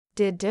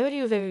Did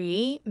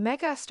WWE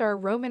megastar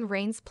Roman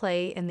Reigns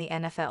play in the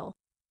NFL?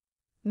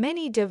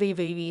 Many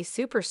WWE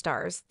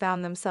superstars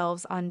found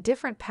themselves on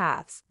different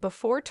paths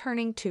before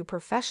turning to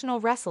professional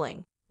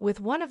wrestling,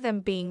 with one of them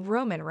being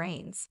Roman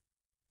Reigns.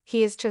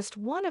 He is just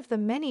one of the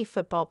many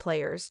football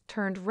players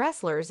turned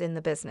wrestlers in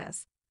the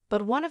business,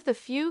 but one of the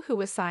few who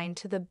was signed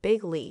to the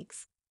big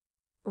leagues.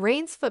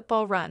 Reigns'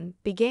 football run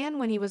began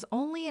when he was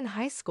only in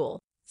high school,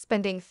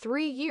 spending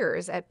 3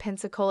 years at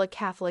Pensacola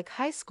Catholic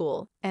High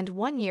School and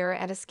 1 year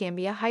at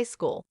Escambia High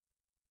School.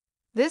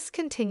 This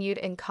continued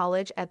in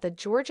college at the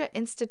Georgia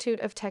Institute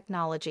of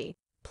Technology,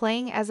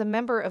 playing as a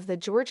member of the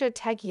Georgia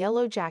Tech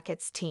Yellow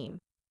Jackets team.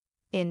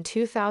 In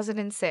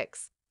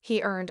 2006,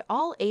 he earned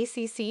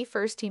All-ACC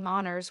first-team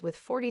honors with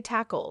 40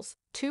 tackles,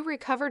 2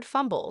 recovered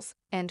fumbles,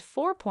 and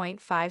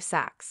 4.5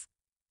 sacks.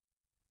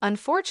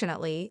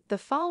 Unfortunately, the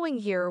following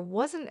year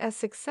wasn't as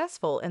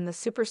successful in the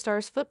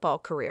Superstars' football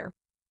career.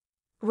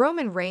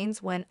 Roman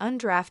Reigns went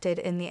undrafted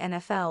in the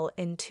NFL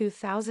in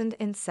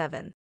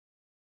 2007.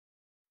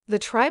 The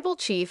tribal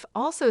chief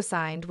also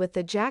signed with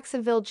the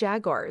Jacksonville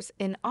Jaguars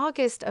in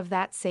August of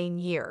that same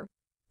year,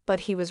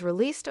 but he was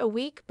released a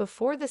week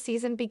before the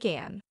season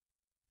began.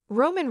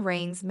 Roman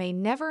Reigns may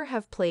never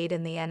have played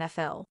in the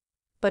NFL,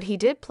 but he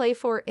did play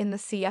in the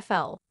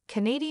CFL,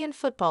 Canadian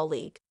Football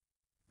League.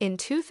 In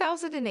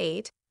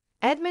 2008,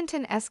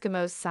 Edmonton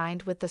Eskimos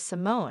signed with the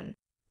Samoan,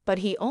 but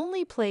he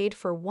only played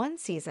for 1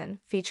 season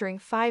featuring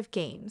 5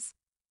 games.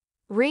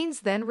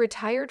 Reigns then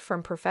retired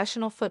from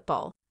professional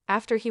football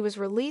after he was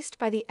released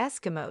by the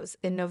Eskimos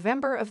in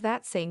November of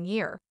that same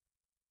year.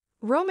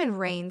 Roman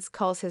Reigns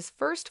calls his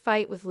first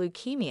fight with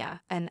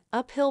leukemia an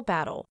uphill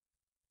battle.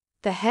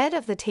 The head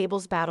of the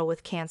table's battle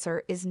with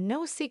cancer is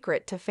no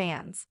secret to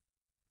fans.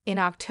 In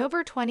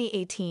October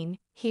 2018,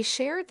 he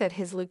shared that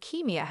his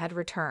leukemia had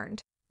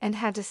returned and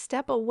had to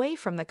step away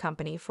from the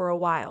company for a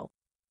while.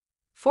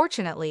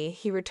 Fortunately,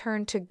 he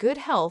returned to good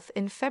health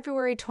in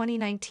February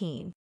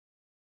 2019.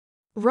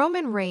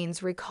 Roman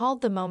Reigns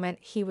recalled the moment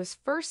he was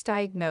first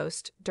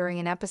diagnosed during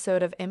an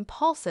episode of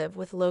Impulsive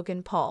with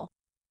Logan Paul.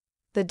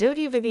 The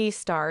WWE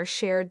star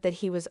shared that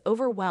he was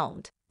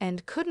overwhelmed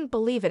and couldn't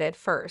believe it at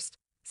first,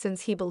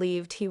 since he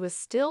believed he was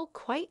still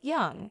quite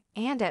young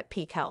and at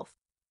peak health.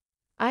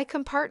 "I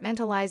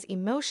compartmentalize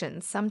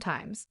emotions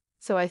sometimes,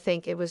 so I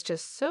think it was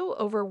just so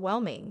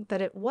overwhelming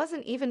that it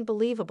wasn't even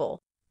believable.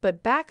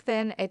 But back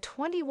then, a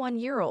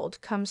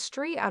 21-year-old comes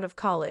straight out of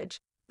college,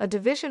 a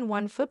Division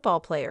I football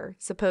player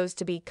supposed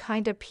to be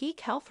kinda peak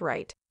health,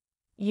 right?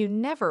 You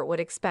never would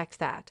expect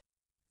that.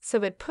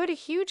 So it put a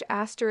huge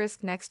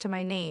asterisk next to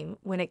my name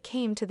when it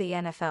came to the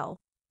NFL.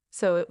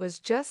 So it was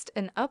just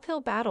an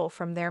uphill battle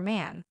from there,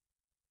 man."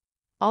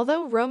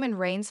 Although Roman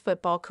Reigns'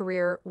 football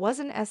career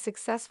wasn't as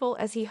successful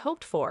as he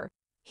hoped for,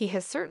 he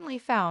has certainly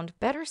found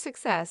better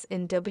success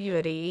in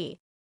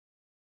WWE.